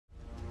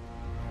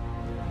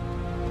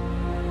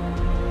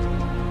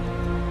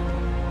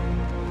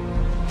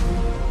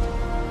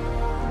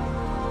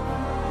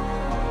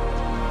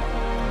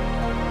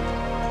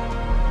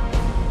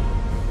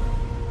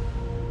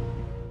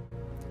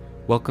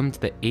Welcome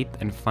to the 8th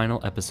and final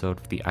episode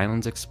of the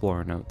Island's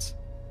Explorer Notes.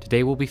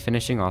 Today we'll be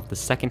finishing off the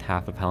second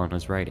half of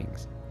Helena's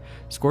writings.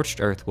 Scorched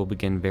Earth will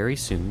begin very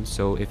soon,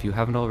 so if you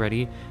haven't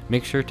already,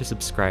 make sure to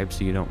subscribe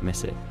so you don't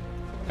miss it.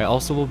 I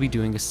also will be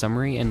doing a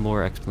summary and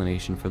lore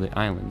explanation for the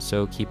island,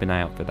 so keep an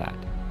eye out for that.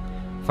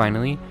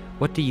 Finally,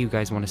 what do you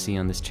guys want to see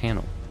on this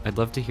channel? I'd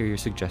love to hear your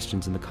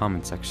suggestions in the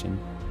comment section.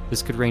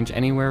 This could range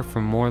anywhere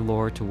from more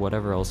lore to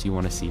whatever else you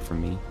want to see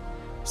from me.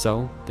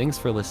 So, thanks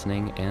for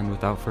listening, and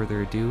without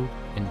further ado,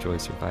 enjoy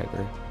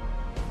Survivor.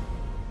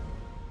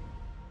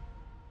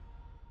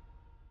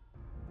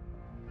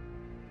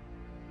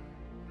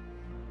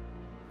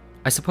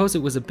 I suppose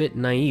it was a bit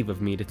naive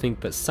of me to think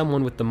that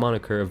someone with the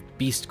moniker of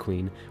Beast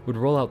Queen would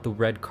roll out the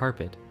red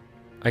carpet.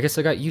 I guess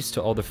I got used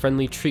to all the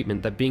friendly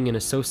treatment that being an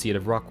associate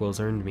of Rockwell's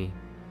earned me.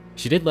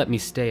 She did let me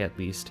stay at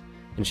least,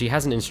 and she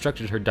hasn't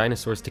instructed her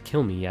dinosaurs to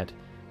kill me yet,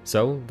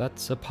 so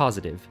that's a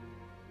positive.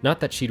 Not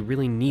that she'd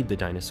really need the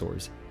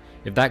dinosaurs.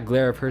 If that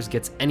glare of hers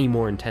gets any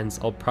more intense,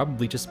 I'll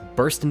probably just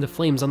burst into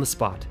flames on the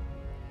spot.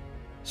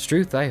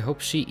 Struth, I hope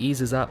she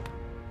eases up.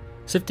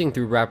 Sifting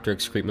through raptor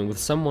excrement with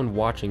someone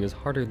watching is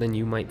harder than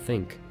you might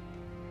think.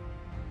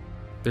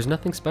 There's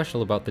nothing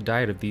special about the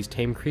diet of these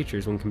tame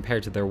creatures when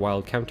compared to their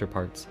wild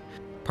counterparts.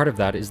 Part of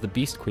that is the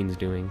Beast Queen's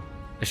doing,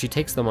 as she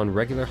takes them on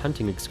regular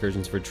hunting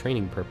excursions for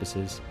training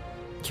purposes.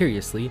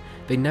 Curiously,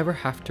 they never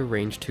have to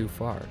range too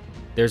far.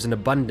 There's an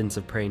abundance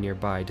of prey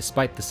nearby,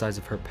 despite the size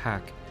of her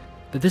pack.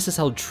 That this is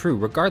held true,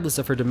 regardless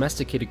of her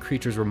domesticated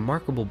creature's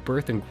remarkable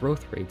birth and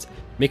growth rates,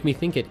 make me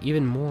think it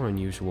even more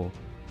unusual.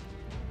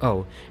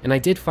 Oh, and I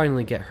did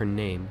finally get her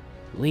name,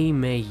 Li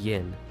Mei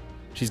Yin.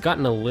 She's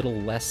gotten a little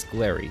less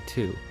glary,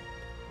 too.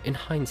 In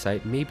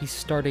hindsight, maybe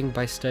starting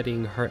by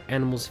studying her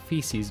animal's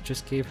feces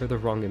just gave her the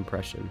wrong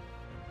impression.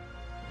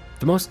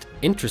 The most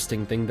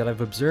interesting thing that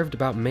I've observed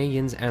about Mei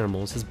Yin's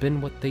animals has been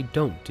what they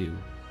don't do.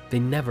 They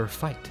never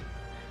fight.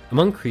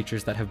 Among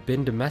creatures that have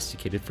been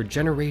domesticated for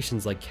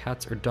generations like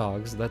cats or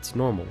dogs, that's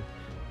normal.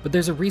 But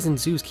there's a reason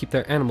zoos keep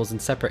their animals in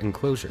separate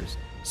enclosures.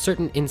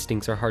 Certain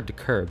instincts are hard to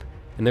curb,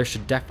 and there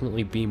should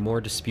definitely be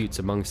more disputes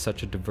among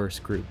such a diverse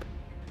group.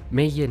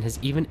 Mei Yin has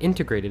even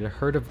integrated a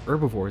herd of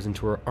herbivores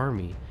into her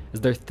army,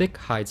 as their thick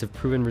hides have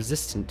proven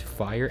resistant to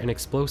fire and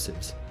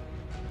explosives.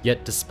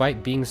 Yet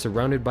despite being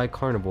surrounded by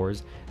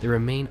carnivores, they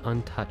remain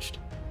untouched.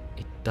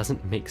 It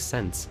doesn't make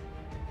sense.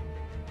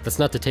 That's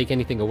not to take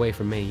anything away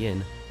from Mei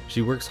Yin.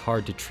 She works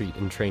hard to treat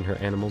and train her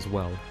animals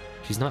well.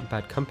 She's not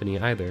bad company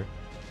either,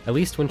 at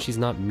least when she's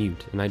not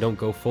mute and I don't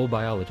go full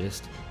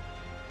biologist.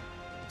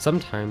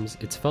 Sometimes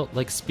it's felt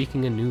like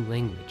speaking a new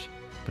language,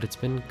 but it's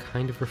been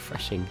kind of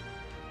refreshing.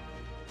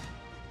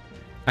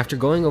 After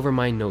going over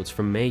my notes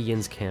from Mei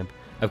Yin's camp,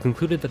 I've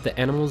concluded that the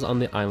animals on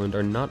the island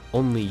are not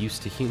only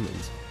used to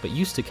humans, but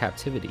used to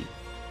captivity.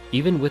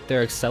 Even with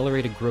their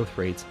accelerated growth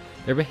rates,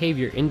 their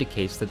behavior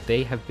indicates that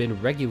they have been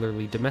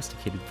regularly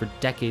domesticated for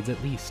decades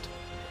at least.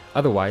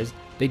 Otherwise,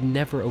 they'd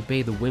never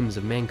obey the whims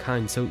of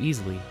mankind so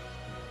easily.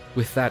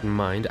 With that in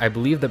mind, I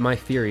believe that my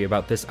theory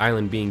about this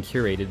island being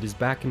curated is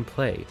back in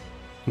play.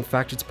 In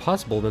fact, it's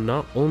possible that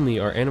not only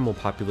are animal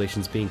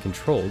populations being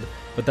controlled,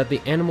 but that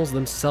the animals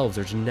themselves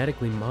are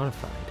genetically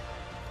modified.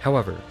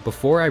 However,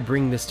 before I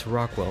bring this to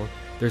Rockwell,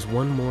 there's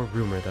one more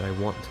rumor that I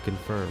want to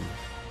confirm.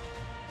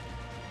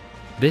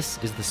 This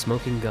is the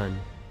smoking gun.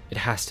 It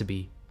has to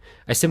be.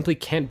 I simply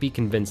can't be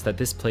convinced that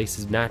this place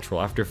is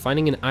natural after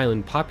finding an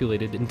island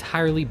populated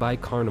entirely by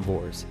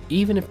carnivores.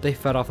 Even if they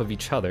fed off of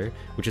each other,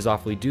 which is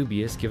awfully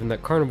dubious given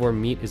that carnivore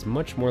meat is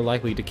much more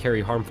likely to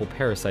carry harmful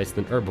parasites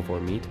than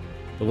herbivore meat,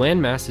 the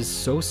landmass is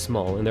so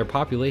small and their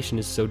population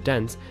is so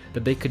dense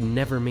that they could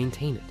never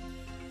maintain it.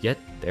 Yet,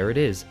 there it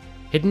is,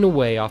 hidden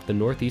away off the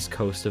northeast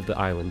coast of the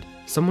island.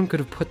 Someone could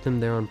have put them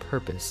there on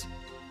purpose.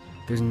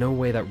 There's no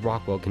way that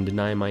Rockwell can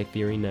deny my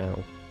theory now.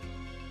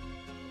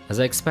 As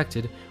I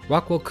expected,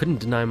 Rockwell couldn't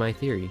deny my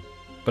theory,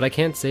 but I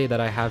can't say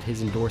that I have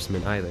his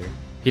endorsement either.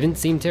 He didn't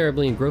seem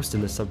terribly engrossed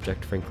in the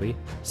subject, frankly.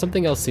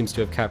 Something else seems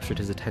to have captured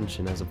his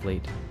attention as of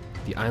late: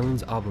 the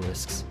island's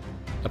obelisks.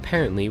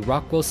 Apparently,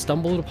 Rockwell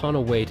stumbled upon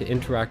a way to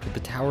interact with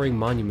the towering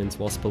monuments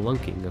while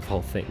spelunking, of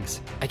all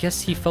things. I guess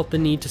he felt the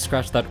need to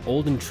scratch that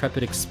old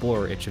intrepid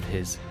explorer itch of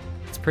his.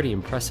 It's pretty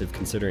impressive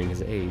considering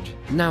his age.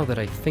 Now that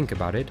I think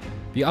about it,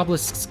 the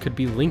obelisks could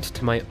be linked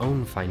to my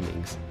own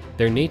findings.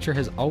 Their nature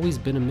has always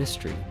been a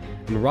mystery,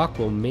 and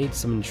Rockwell made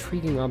some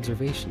intriguing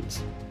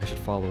observations. I should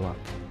follow up.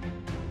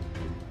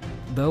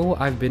 Though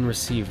I've been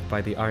received by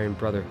the Iron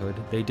Brotherhood,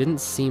 they didn't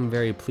seem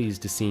very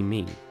pleased to see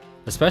me,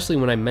 especially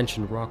when I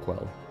mentioned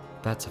Rockwell.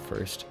 That's a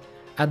first.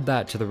 Add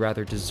that to the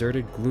rather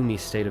deserted, gloomy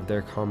state of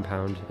their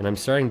compound, and I'm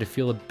starting to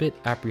feel a bit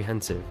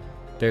apprehensive.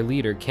 Their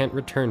leader can't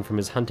return from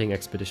his hunting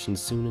expedition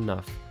soon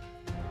enough.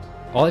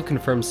 All I've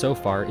confirmed so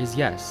far is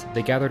yes,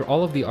 they gathered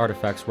all of the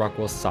artifacts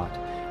Rockwell sought,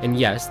 and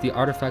yes, the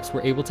artifacts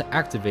were able to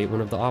activate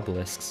one of the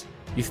obelisks.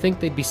 You'd think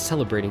they'd be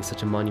celebrating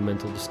such a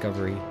monumental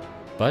discovery,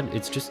 but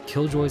it's just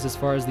killjoys as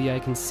far as the eye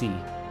can see.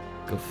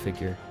 Go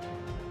figure.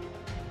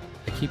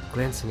 I keep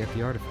glancing at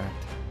the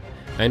artifact.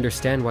 I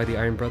understand why the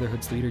Iron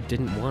Brotherhood's leader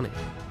didn't want it.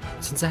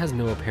 Since it has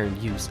no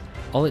apparent use,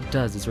 All it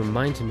does is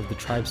remind him of the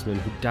tribesmen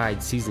who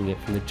died seizing it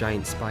from the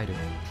giant spider.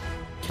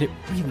 Can it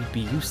really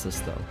be useless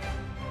though?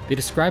 They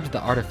described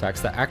the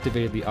artifacts that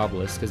activated the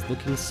obelisk as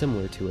looking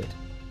similar to it,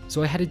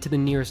 so I headed to the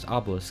nearest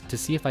obelisk to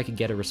see if I could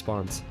get a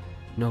response.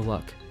 No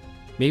luck.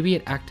 Maybe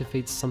it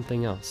activates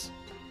something else.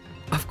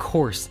 Of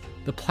course,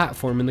 the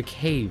platform in the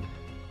cave.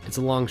 It's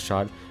a long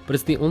shot, but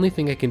it's the only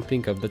thing I can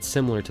think of that's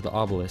similar to the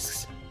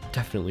obelisks.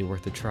 Definitely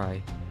worth a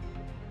try.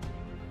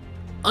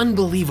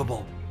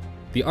 Unbelievable!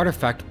 The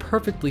artifact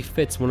perfectly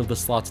fits one of the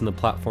slots in the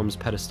platform's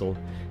pedestal.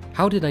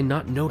 How did I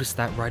not notice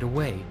that right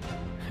away?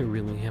 I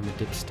really am a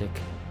dipstick.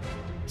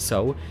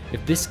 So,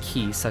 if this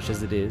key, such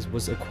as it is,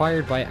 was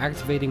acquired by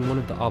activating one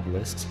of the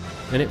obelisks,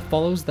 then it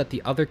follows that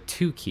the other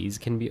 2 keys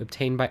can be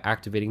obtained by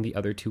activating the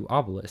other 2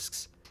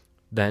 obelisks.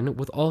 Then,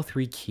 with all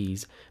 3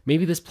 keys,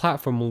 maybe this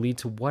platform will lead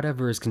to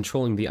whatever is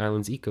controlling the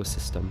island's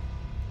ecosystem.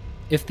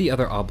 If the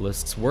other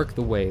obelisks work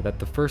the way that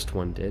the first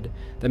one did,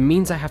 that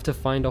means I have to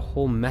find a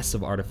whole mess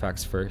of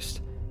artifacts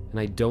first, and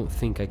I don't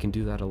think I can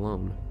do that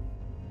alone.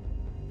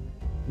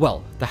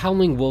 Well, the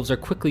Howling Wolves are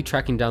quickly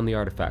tracking down the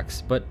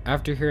artifacts, but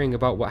after hearing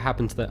about what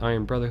happened to the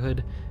Iron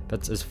Brotherhood,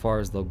 that's as far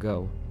as they'll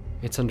go.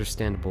 It's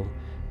understandable,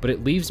 but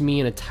it leaves me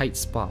in a tight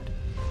spot.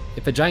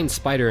 If a giant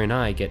spider and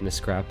I get in a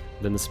scrap,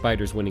 then the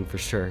spider's winning for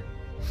sure.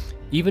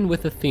 Even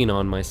with Athena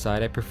on my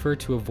side, I prefer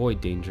to avoid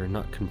danger,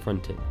 not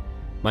confront it.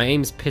 My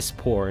aim's piss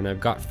poor, and I've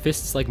got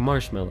fists like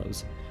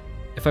marshmallows.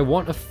 If I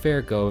want a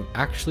fair go of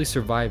actually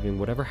surviving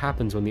whatever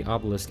happens when the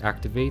obelisk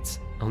activates,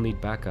 I'll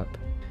need backup.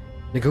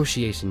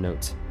 Negotiation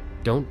notes.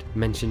 Don't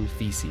mention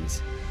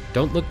feces.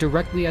 Don't look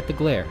directly at the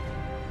glare.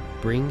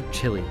 Bring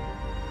chili.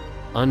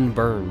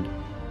 Unburned.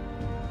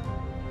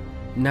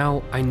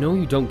 Now, I know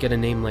you don't get a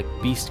name like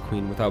Beast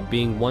Queen without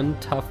being one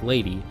tough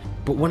lady,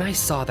 but when I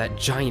saw that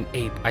giant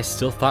ape, I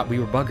still thought we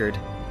were buggered.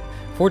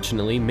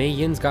 Fortunately, Mei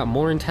Yin's got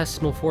more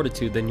intestinal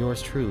fortitude than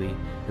yours truly,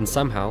 and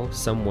somehow,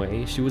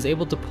 someway, she was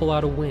able to pull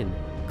out a win.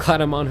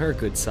 Glad I'm on her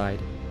good side.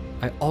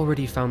 I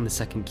already found the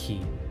second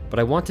key, but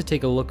I want to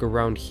take a look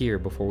around here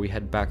before we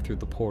head back through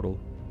the portal.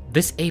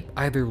 This ape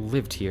either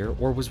lived here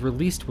or was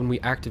released when we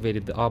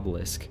activated the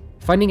obelisk.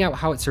 Finding out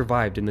how it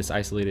survived in this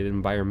isolated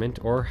environment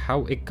or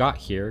how it got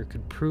here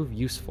could prove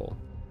useful.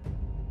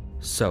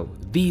 So,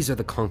 these are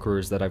the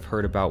conquerors that I've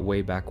heard about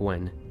way back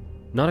when.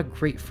 Not a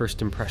great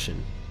first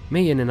impression.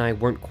 Mei Yin and I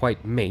weren't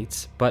quite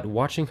mates, but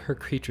watching her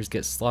creatures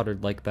get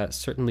slaughtered like that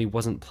certainly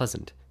wasn't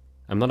pleasant.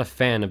 I'm not a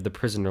fan of the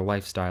prisoner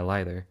lifestyle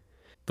either.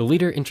 The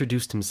leader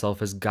introduced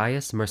himself as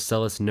Gaius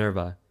Marcellus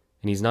Nerva,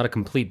 and he's not a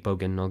complete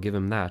bogan, I'll give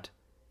him that.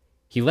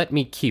 He let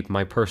me keep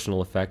my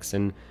personal effects,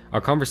 and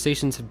our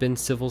conversations have been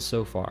civil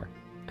so far.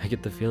 I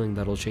get the feeling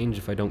that'll change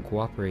if I don't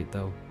cooperate,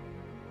 though.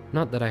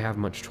 Not that I have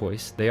much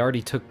choice, they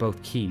already took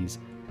both keys.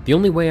 The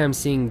only way I'm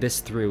seeing this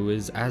through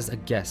is as a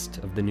guest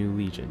of the new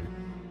Legion.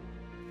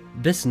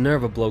 This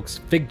Nerva bloke's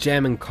fig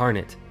jam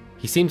incarnate.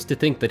 He seems to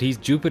think that he's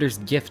Jupiter's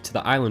gift to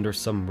the island or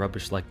some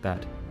rubbish like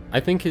that. I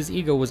think his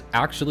ego was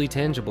actually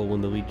tangible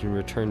when the Legion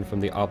returned from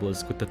the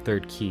obelisk with the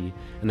third key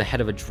and the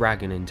head of a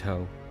dragon in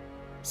tow.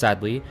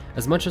 Sadly,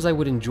 as much as I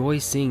would enjoy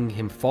seeing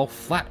him fall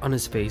flat on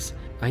his face,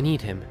 I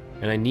need him,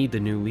 and I need the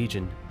new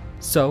Legion.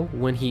 So,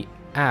 when he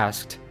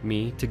asked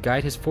me to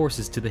guide his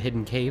forces to the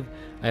hidden cave,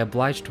 I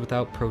obliged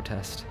without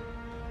protest.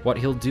 What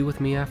he'll do with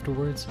me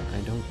afterwards,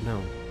 I don't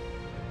know.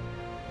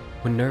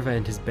 When Nerva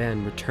and his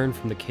band return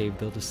from the cave,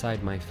 they'll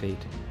decide my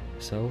fate.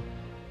 So,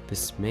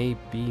 this may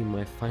be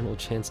my final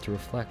chance to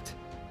reflect.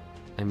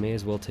 I may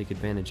as well take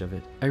advantage of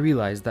it. I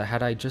realized that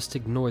had I just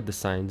ignored the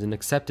signs and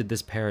accepted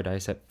this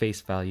paradise at face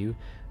value,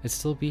 I'd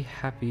still be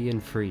happy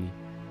and free.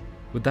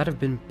 Would that have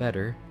been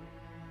better?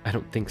 I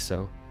don't think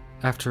so.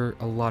 After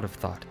a lot of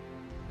thought,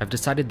 I've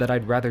decided that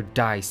I'd rather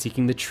die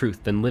seeking the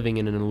truth than living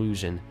in an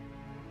illusion.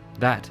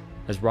 That,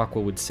 as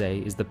Rockwell would say,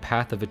 is the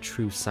path of a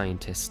true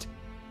scientist.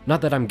 Not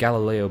that I'm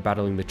Galileo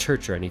battling the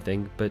church or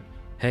anything, but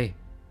hey,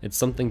 it's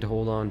something to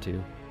hold on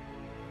to.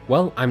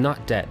 Well, I'm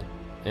not dead,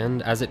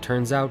 and as it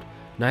turns out,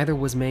 neither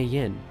was Mei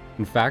Yin.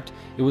 In fact,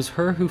 it was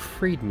her who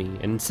freed me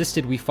and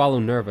insisted we follow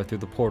Nerva through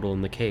the portal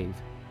in the cave.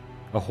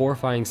 A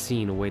horrifying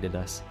scene awaited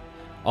us.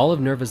 All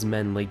of Nerva's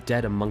men lay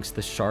dead amongst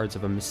the shards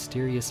of a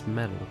mysterious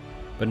metal,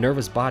 but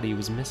Nerva's body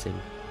was missing.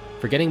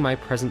 Forgetting my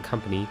present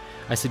company,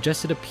 I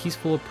suggested a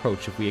peaceful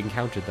approach if we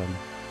encountered them.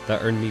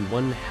 That earned me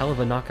one hell of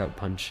a knockout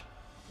punch.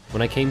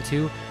 When I came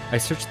to, I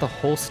searched the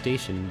whole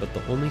station, but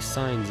the only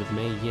signs of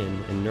Mei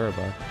Yin and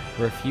Nerva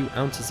were a few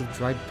ounces of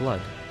dried blood,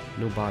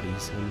 no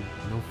bodies, and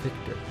no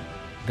Victor.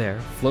 There,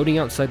 floating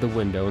outside the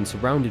window and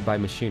surrounded by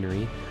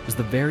machinery, was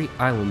the very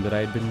island that I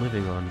had been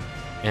living on.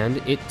 And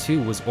it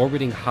too was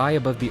orbiting high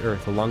above the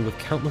Earth along with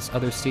countless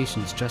other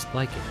stations just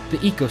like it.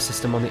 The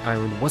ecosystem on the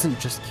island wasn't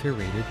just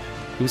curated,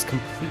 it was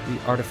completely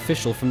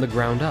artificial from the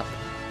ground up.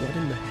 What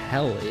in the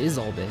hell is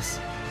all this?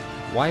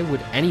 Why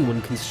would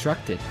anyone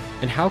construct it,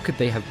 and how could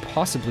they have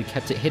possibly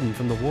kept it hidden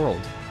from the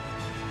world?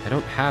 I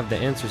don't have the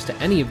answers to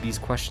any of these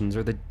questions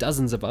or the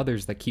dozens of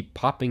others that keep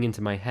popping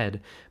into my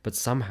head, but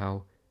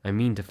somehow I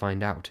mean to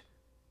find out.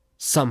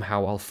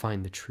 Somehow I'll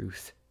find the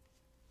truth.